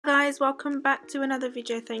guys, welcome back to another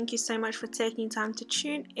video. Thank you so much for taking time to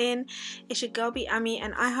tune in. It's your girl B Ami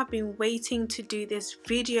and I have been waiting to do this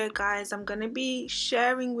video, guys. I'm gonna be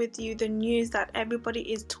sharing with you the news that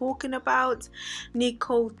everybody is talking about.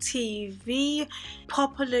 Nicole TV,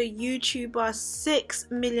 popular YouTuber,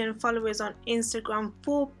 6 million followers on Instagram,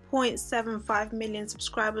 4.75 million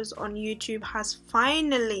subscribers on YouTube, has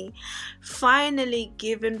finally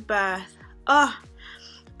given birth. I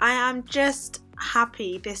am just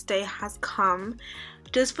happy this day has come,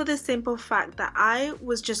 just for the simple fact that I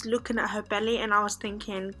was just looking at her belly and I was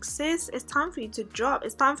thinking, sis, it's time for you to drop,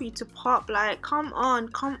 it's time for you to pop, like come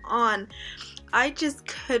on. I just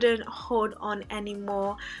couldn't hold on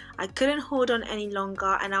anymore. I couldn't hold on any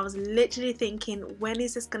longer, and I was literally thinking, when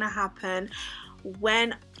is this gonna happen?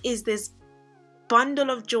 When is this bundle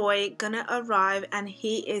of joy gonna arrive? And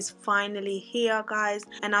he is finally here, guys,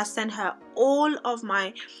 and I send her all of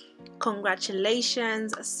my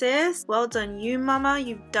congratulations, sis. Well done you, mama,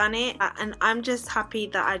 you've done it. And I'm just happy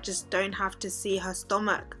that I just don't have to see her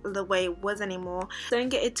stomach the way it was anymore. Don't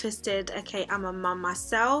get it twisted, okay? I'm a mum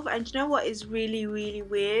myself, and you know what is really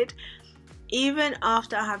weird? Even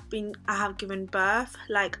after I have given birth,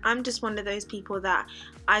 like, I'm just one of those people that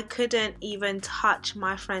I couldn't even touch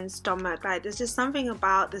my friend's stomach. Like, there's just something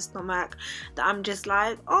about the stomach that I'm just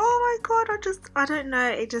like, oh my god, I don't know,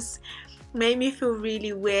 it just made me feel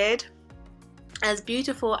really weird. As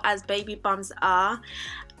beautiful as baby bumps are,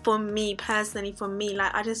 for me personally,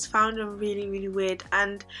 like, I just found them really weird,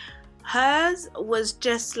 and hers was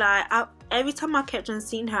just like, every time I kept on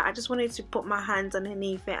seeing her, I just wanted to put my hands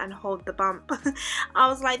underneath it and hold the bump. I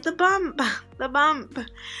was like, the bump.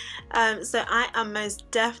 So I am most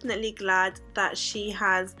definitely glad that she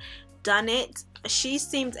has done it. She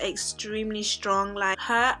seemed extremely strong. Like,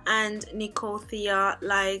 her and Nicole Thea,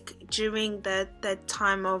 like, during the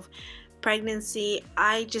time of pregnancy,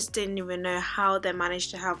 I just didn't even know how they managed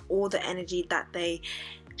to have all the energy that they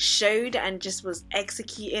showed and just was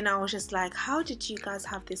executing. I was just like, how did you guys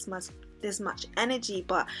have this much energy?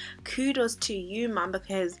 But kudos to you, man,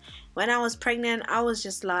 because when I was pregnant, I was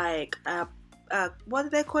just like what do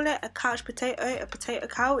they call it, a potato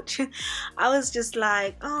couch. I was just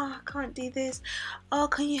like, oh, I can't do this. Oh,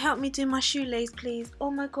 can you help me do my shoelace, please? Oh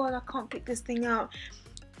my god, I can't pick this thing out.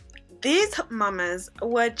 These mamas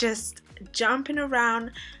were just jumping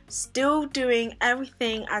around, still doing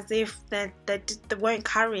everything as if they weren't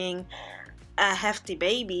carrying a hefty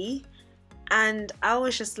baby. And I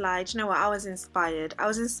was just like, do you know what, I was inspired,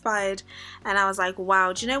 and I was like,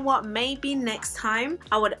 wow, do you know what, maybe next time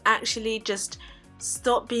I would actually just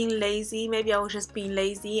stop being lazy. Maybe I was just being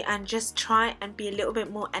lazy and just try and be a little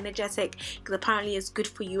bit more energetic, because apparently it's good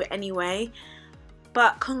for you anyway.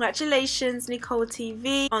 But congratulations, Nicole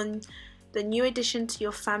TV, on the new addition to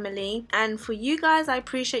your family. And for you guys, I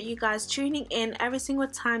appreciate you guys tuning in every single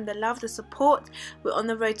time, the love, the support. We're on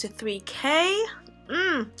the road to 3K.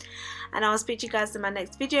 And I'll speak to you guys in my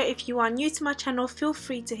next video. If you are new to my channel, feel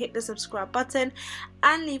free to hit the subscribe button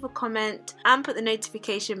and leave a comment and put the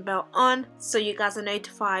notification bell on so you guys are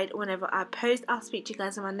notified whenever I post. I'll speak to you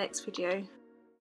guys in my next video.